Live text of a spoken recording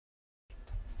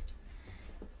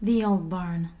The old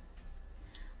barn.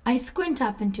 I squint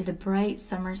up into the bright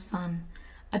summer sun.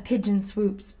 A pigeon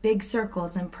swoops big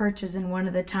circles and perches in one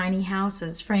of the tiny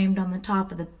houses framed on the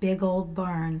top of the big old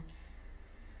barn.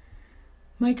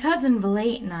 My cousin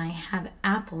Valette and I have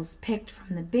apples picked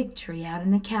from the big tree out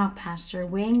in the cow pasture,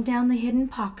 weighing down the hidden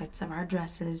pockets of our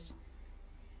dresses.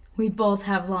 We both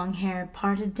have long hair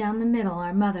parted down the middle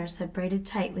our mothers have braided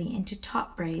tightly into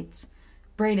top braids,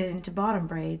 braided into bottom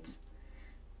braids.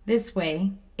 This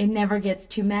way, it never gets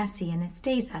too messy and it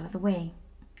stays out of the way.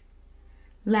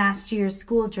 Last year's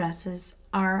school dresses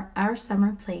are our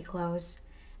summer play clothes,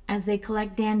 as they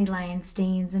collect dandelion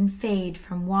stains and fade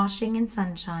from washing and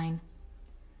sunshine.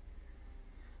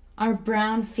 Our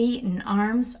brown feet and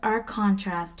arms are a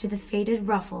contrast to the faded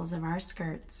ruffles of our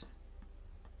skirts.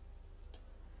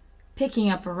 Picking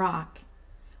up a rock,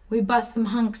 we bust some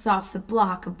hunks off the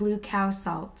block of blue cow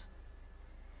salt.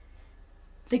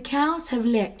 The cows have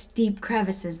licked deep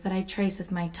crevices that I trace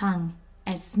with my tongue,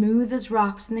 as smooth as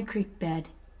rocks in the creek bed.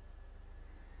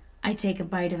 I take a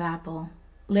bite of apple,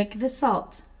 lick the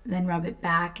salt, then rub it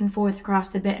back and forth across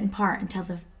the bitten part until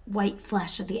the white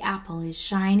flesh of the apple is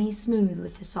shiny smooth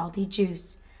with the salty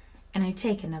juice, and I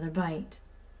take another bite.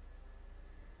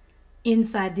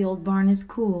 Inside the old barn is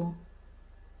cool.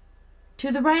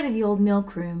 To the right of the old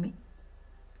milk room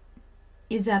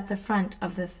is at the front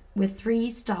of with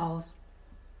 3 stalls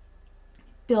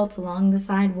built along the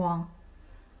side wall.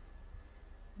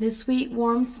 The sweet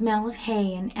warm smell of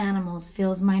hay and animals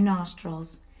fills my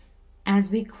nostrils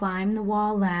as we climb the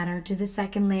wall ladder to the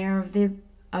second layer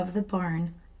of the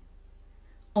barn.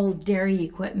 Old dairy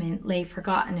equipment lay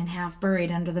forgotten and half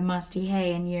buried under the musty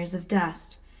hay and years of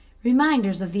dust,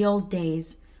 reminders of the old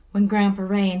days when Grandpa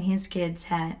Ray and his kids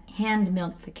had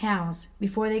hand-milked the cows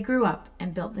before they grew up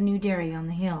and built the new dairy on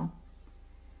the hill.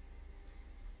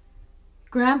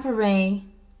 Grandpa Ray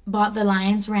bought the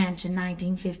Lyons Ranch in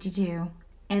 1952,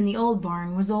 and the old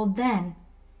barn was old then.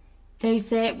 They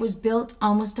say it was built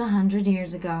almost 100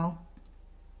 years ago.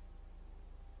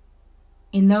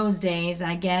 In those days,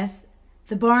 I guess,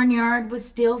 the barnyard was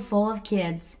still full of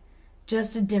kids,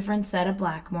 just a different set of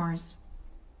Blackmores.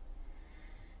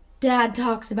 Dad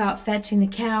talks about fetching the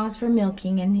cows for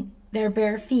milking in their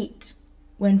bare feet,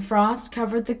 when frost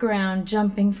covered the ground,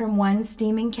 jumping from one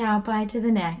steaming cow pie to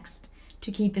the next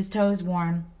to keep his toes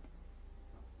warm.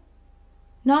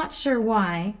 Not sure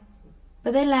why,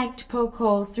 but they liked to poke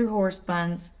holes through horse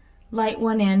buns, light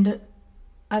one end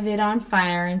of it on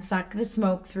fire and suck the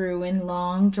smoke through in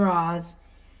long draws,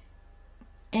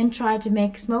 and try to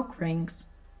make smoke rings.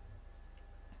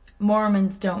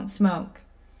 Mormons don't smoke,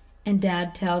 and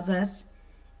Dad tells us,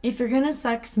 if you're going to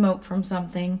suck smoke from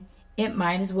something, it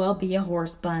might as well be a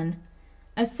horse bun.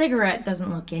 A cigarette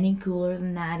doesn't look any cooler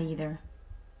than that either.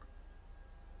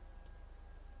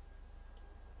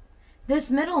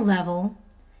 This middle level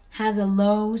has a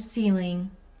low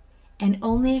ceiling and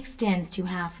only extends to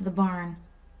half of the barn.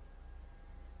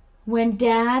 When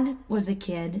Dad was a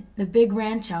kid, the big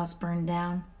ranch house burned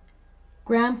down.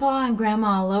 Grandpa and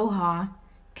Grandma Aloha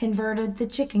converted the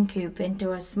chicken coop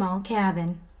into a small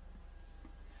cabin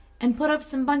and put up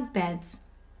some bunk beds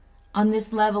on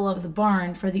this level of the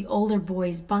barn for the older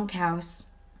boys' bunkhouse.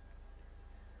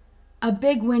 A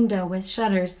big window with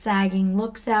shutters sagging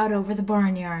looks out over the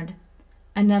barnyard.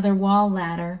 Another wall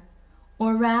ladder,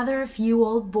 or rather a few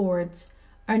old boards,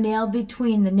 are nailed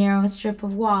between the narrow strip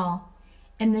of wall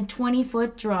and the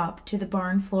 20-foot drop to the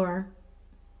barn floor.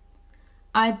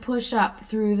 I push up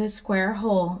through the square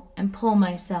hole and pull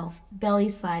myself, belly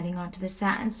sliding onto the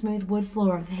satin-smooth wood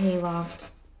floor of the hayloft.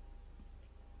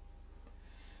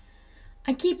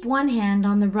 I keep one hand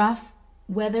on the rough,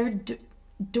 weathered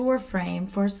door frame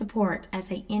for support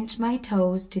as I inch my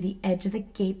toes to the edge of the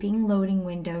gaping loading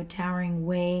window towering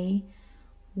way,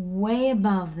 way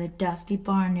above the dusty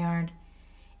barnyard,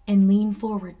 and lean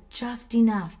forward just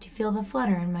enough to feel the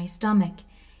flutter in my stomach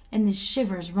and the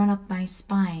shivers run up my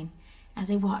spine as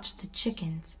I watch the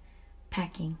chickens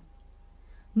pecking,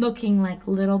 looking like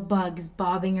little bugs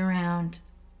bobbing around.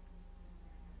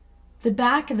 The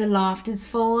back of the loft is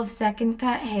full of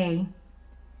second-cut hay,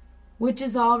 which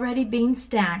is already being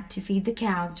stacked to feed the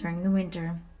cows during the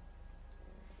winter.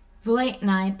 Valette and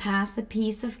I pass a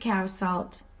piece of cow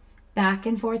salt back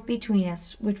and forth between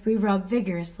us, which we rub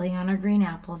vigorously on our green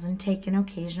apples and take an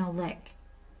occasional lick.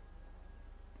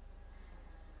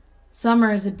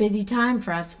 Summer is a busy time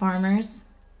for us farmers.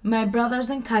 My brothers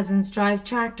and cousins drive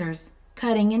tractors,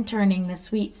 cutting and turning the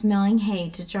sweet-smelling hay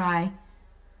to dry.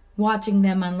 Watching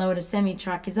them unload a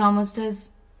semi-truck is almost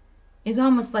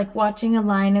like watching a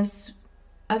line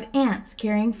of ants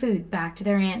carrying food back to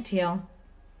their anthill.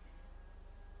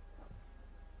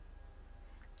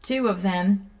 two of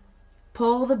them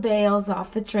pull the bales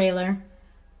off the trailer,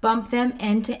 bump them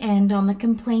end to end on the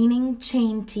complaining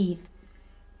chain teeth,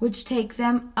 which take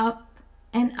them up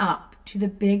and up to the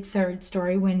big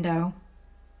third-story window.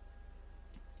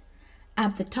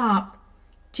 At the top,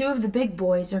 two of the big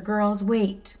boys or girls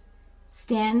wait,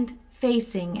 stand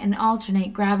facing and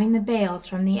alternate grabbing the bales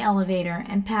from the elevator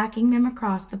and packing them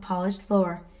across the polished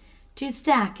floor to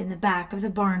stack in the back of the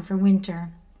barn for winter.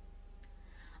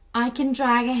 I can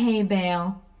drag a hay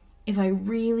bale if I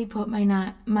really put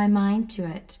my mind to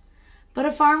it, but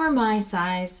a farmer my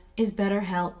size is better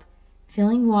help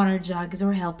filling water jugs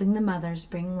or helping the mothers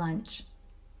bring lunch.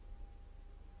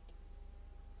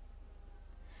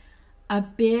 A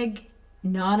big,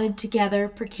 knotted together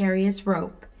precarious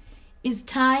rope is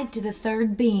tied to the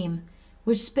third beam,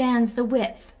 which spans the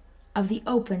width of the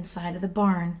open side of the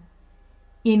barn.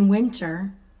 In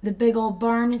winter, the big old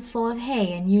barn is full of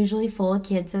hay and usually full of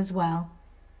kids as well.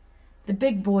 The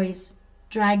big boys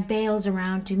drag bales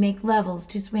around to make levels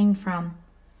to swing from.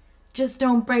 Just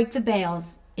don't break the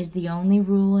bales is the only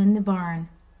rule in the barn.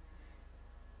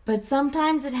 But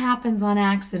sometimes it happens on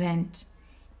accident,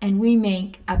 and we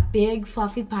make a big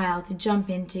fluffy pile to jump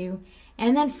into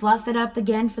and then fluff it up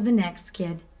again for the next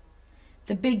kid.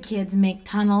 The big kids make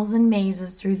tunnels and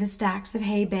mazes through the stacks of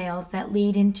hay bales that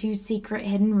lead into secret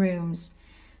hidden rooms.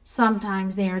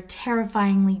 Sometimes they are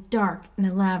terrifyingly dark and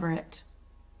elaborate.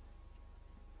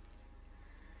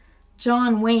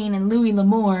 John Wayne and Louis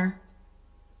L'Amour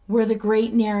were the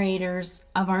great narrators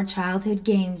of our childhood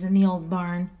games in the old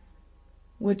barn,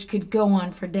 which could go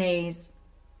on for days.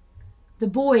 The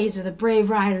boys are the brave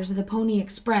riders of the Pony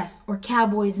Express or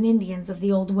cowboys and Indians of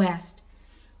the Old West.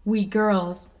 We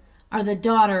girls are the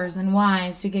daughters and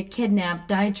wives who get kidnapped,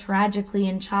 die tragically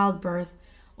in childbirth,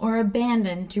 or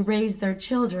abandoned to raise their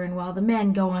children while the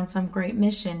men go on some great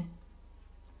mission.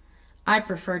 I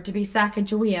preferred to be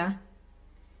Sacagawea,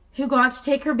 who got to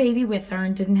take her baby with her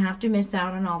and didn't have to miss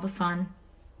out on all the fun.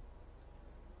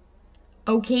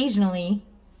 Occasionally,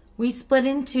 we split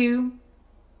into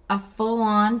a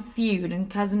full-on feud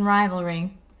and cousin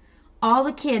rivalry. All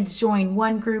the kids join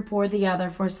one group or the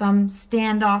other for some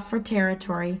standoff for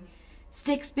territory.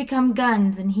 Sticks become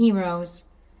guns and heroes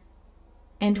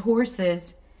and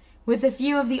horses, with a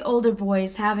few of the older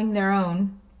boys having their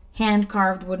own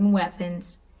hand-carved wooden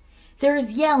weapons. There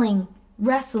is yelling,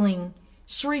 wrestling,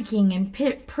 shrieking, and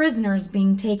prisoners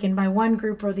being taken by one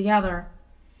group or the other.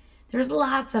 There's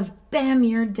lots of "bam,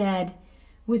 you're dead,"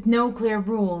 with no clear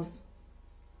rules.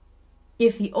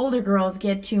 If the older girls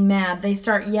get too mad, they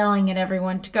start yelling at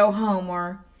everyone to go home,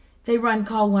 or they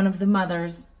call one of the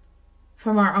mothers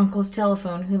from our uncle's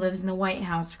telephone who lives in the White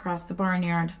House across the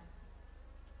barnyard.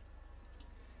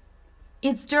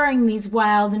 It's during these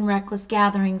wild and reckless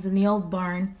gatherings in the old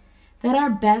barn that our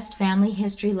best family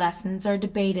history lessons are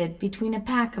debated between a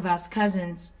pack of us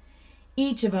cousins,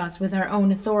 each of us with our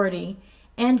own authority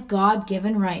and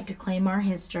God-given right to claim our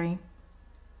history.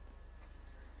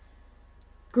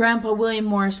 Grandpa William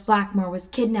Morris Blackmore was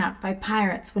kidnapped by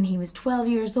pirates when he was 12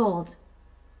 years old.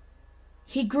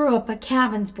 He grew up a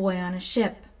cabin's boy on a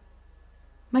ship.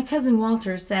 My cousin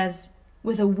Walter says,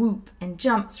 with a whoop, and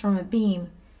jumps from a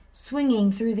beam,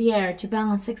 swinging through the air to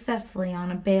balance successfully on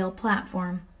a bale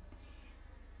platform.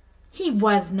 He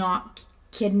was not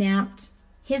kidnapped.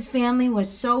 His family was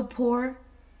so poor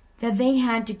that they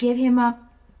had to give him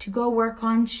up to go work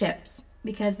on ships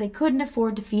because they couldn't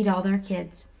afford to feed all their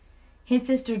kids. His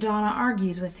sister Donna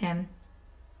argues with him.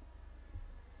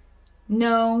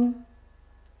 No,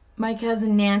 my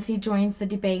cousin Nancy joins the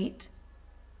debate.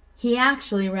 He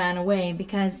actually ran away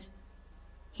because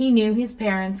he knew his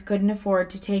parents couldn't afford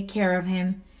to take care of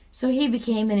him, so he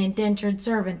became an indentured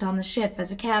servant on the ship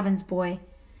as a cabin's boy.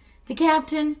 The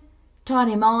captain taught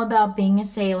him all about being a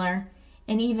sailor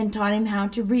and even taught him how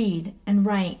to read and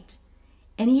write,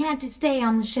 and he had to stay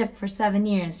on the ship for 7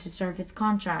 years to serve his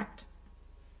contract.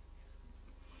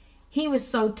 He was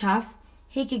so tough,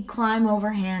 he could climb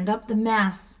overhand up the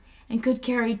masts and could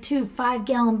carry 2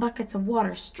 5-gallon buckets of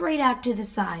water straight out to the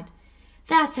side.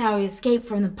 That's how he escaped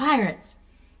from the pirates.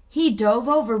 He dove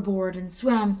overboard and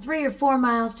swam 3 or 4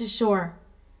 miles to shore.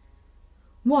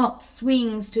 Walt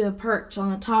swings to the perch on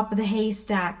the top of the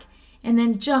haystack and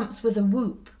then jumps with a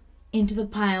whoop into the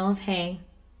pile of hay.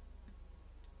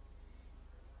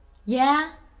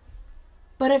 Yeah,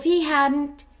 but if he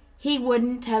hadn't, he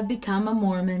wouldn't have become a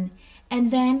Mormon, and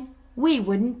then we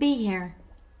wouldn't be here.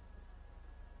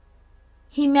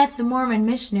 He met the Mormon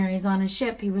missionaries on a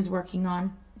ship he was working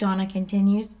on, Donna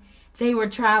continues. They were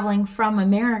traveling from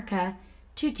America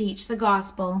to teach the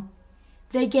gospel.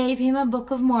 They gave him a Book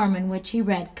of Mormon, which he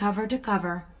read cover to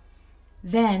cover.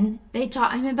 Then they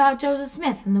taught him about Joseph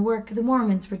Smith and the work the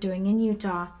Mormons were doing in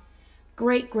Utah.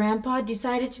 Great-grandpa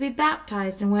decided to be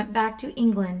baptized and went back to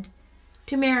England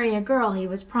to marry a girl he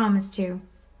was promised to.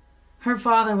 Her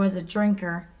father was a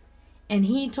drinker, and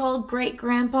he told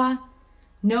great-grandpa,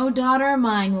 "No daughter of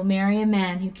mine will marry a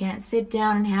man who can't sit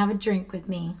down and have a drink with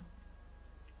me."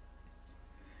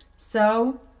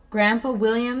 So Grandpa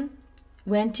William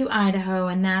went to Idaho,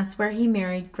 and that's where he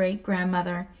married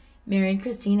great-grandmother, Mary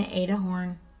Christina Ada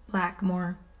Horn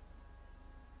Blackmore.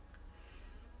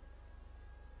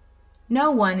 No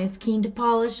one is keen to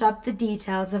polish up the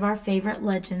details of our favorite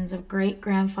legends of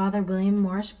great-grandfather William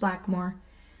Morris Blackmore,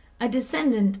 a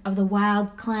descendant of the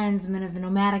wild clansmen of the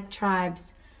nomadic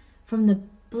tribes from the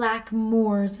Black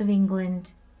Moors of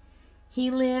England. He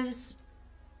lives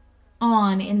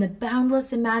on in the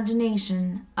boundless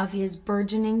imagination of his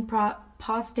burgeoning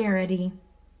posterity.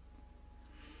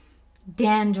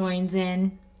 Dan joins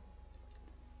in.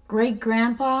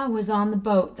 Great-grandpa was on the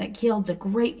boat that killed the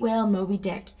great whale Moby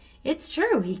Dick. It's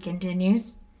true, he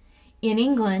continues. In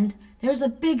England, there's a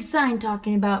big sign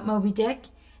talking about Moby Dick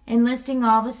and listing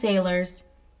all the sailors.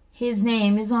 His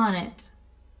name is on it.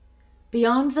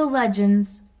 Beyond the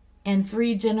legends and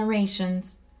 3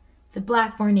 generations, the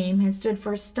Blackmore name has stood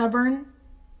for stubborn,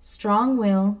 strong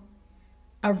will,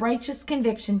 a righteous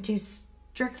conviction to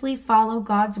strictly follow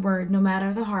God's word no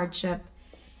matter the hardship,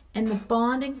 and the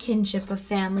bond and kinship of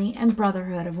family and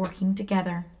brotherhood of working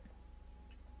together.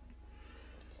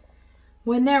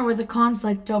 When there was a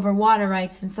conflict over water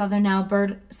rights in southern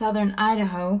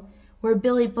Idaho, where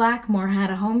Billy Blackmore had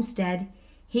a homestead,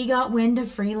 he got wind of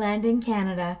free land in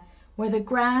Canada, where the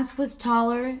grass was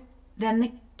taller than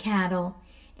the cattle,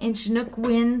 and Chinook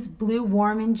winds blew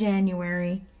warm in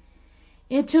January.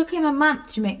 It took him a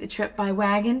month to make the trip by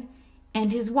wagon,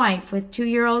 and his wife, with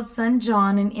 2-year-old son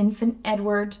John and infant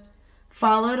Edward,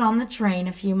 followed on the train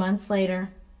a few months later.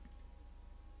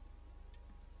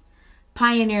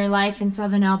 Pioneer life in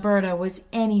southern Alberta was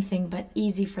anything but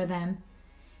easy for them.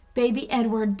 Baby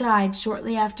Edward died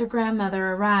shortly after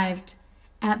grandmother arrived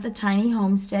at the tiny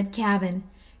homestead cabin.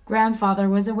 Grandfather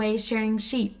was away shearing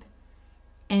sheep,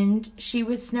 and she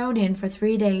was snowed in for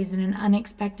 3 days in an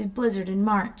unexpected blizzard in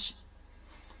March.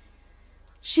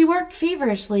 She worked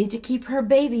feverishly to keep her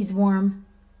babies warm,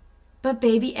 but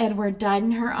baby Edward died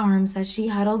in her arms as she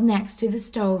huddled next to the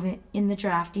stove in the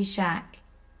drafty shack.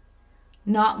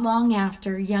 Not long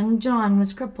after, young John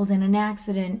was crippled in an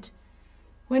accident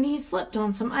when he slipped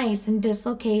on some ice and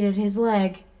dislocated his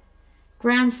leg.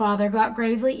 Grandfather got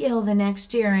gravely ill the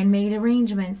next year and made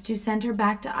arrangements to send her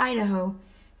back to Idaho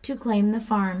to claim the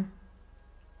farm.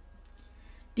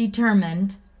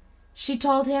 Determined, she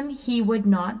told him he would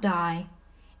not die,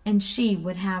 and she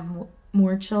would have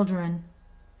more children.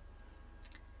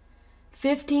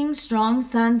 15 strong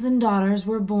sons and daughters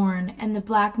were born, and the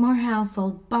Blackmore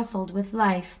household bustled with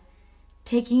life,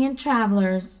 taking in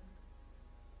travelers,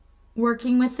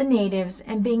 working with the natives,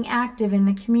 and being active in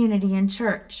the community and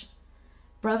church.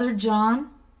 Brother John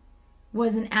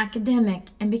was an academic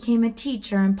and became a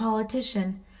teacher and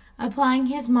politician, applying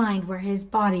his mind where his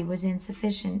body was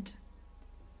insufficient.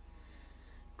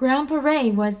 Grandpa Ray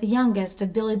was the youngest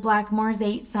of Billy Blackmore's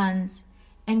 8 sons,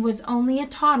 and was only a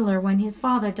toddler when his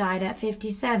father died at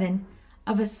 57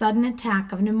 of a sudden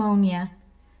attack of pneumonia.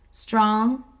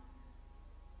 Strong,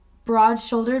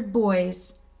 broad-shouldered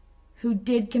boys who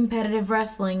did competitive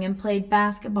wrestling and played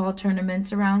basketball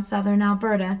tournaments around southern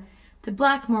Alberta, the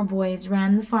Blackmore boys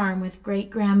ran the farm with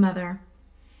great-grandmother.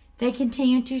 They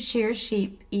continued to shear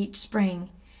sheep each spring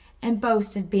and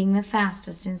boasted being the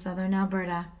fastest in southern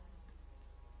Alberta.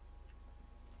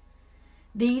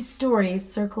 These stories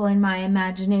circle in my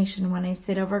imagination when I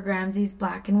sit over Gramsci's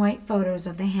black and white photos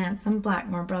of the handsome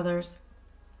Blackmore brothers.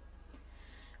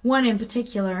 One in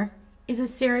particular is a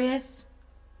serious,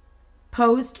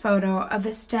 posed photo of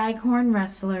the Staghorn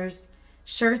wrestlers,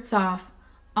 shirts off,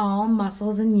 all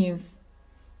muscles and youth.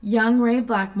 Young Ray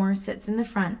Blackmore sits in the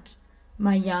front,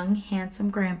 my young, handsome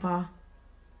grandpa.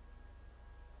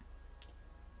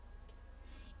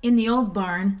 In the old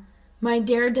barn, my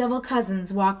daredevil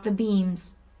cousins walk the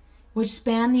beams, which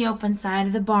span the open side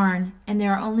of the barn, and they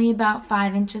are only about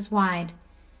 5 inches wide,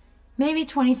 maybe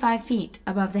 25 feet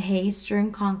above the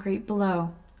hay-strewn concrete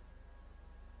below.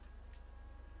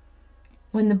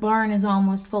 When the barn is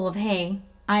almost full of hay,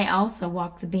 I also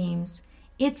walk the beams.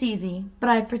 It's easy, but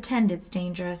I pretend it's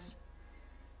dangerous.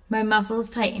 My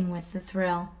muscles tighten with the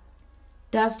thrill.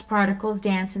 Dust particles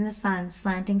dance in the sun,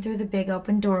 slanting through the big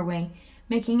open doorway,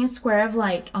 making a square of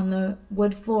light on the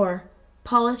wood floor,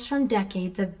 polished from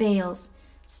decades of bales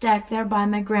stacked there by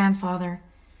my grandfather,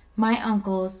 my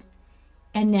uncles,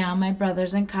 And now, my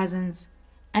brothers and cousins,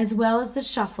 as well as the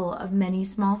shuffle of many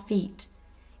small feet,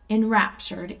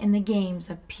 enraptured in the games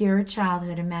of pure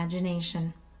childhood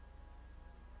imagination.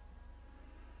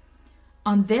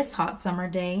 On this hot summer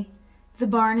day, the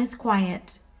barn is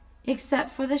quiet, except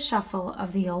for the shuffle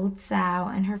of the old sow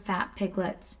and her fat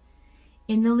piglets.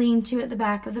 In the lean-to at the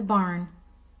back of the barn,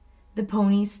 the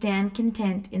ponies stand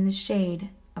content in the shade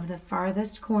of the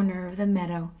farthest corner of the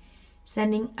meadow,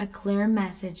 sending a clear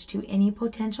message to any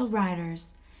potential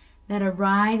riders that a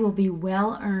ride will be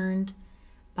well earned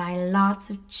by lots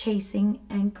of chasing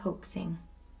and coaxing.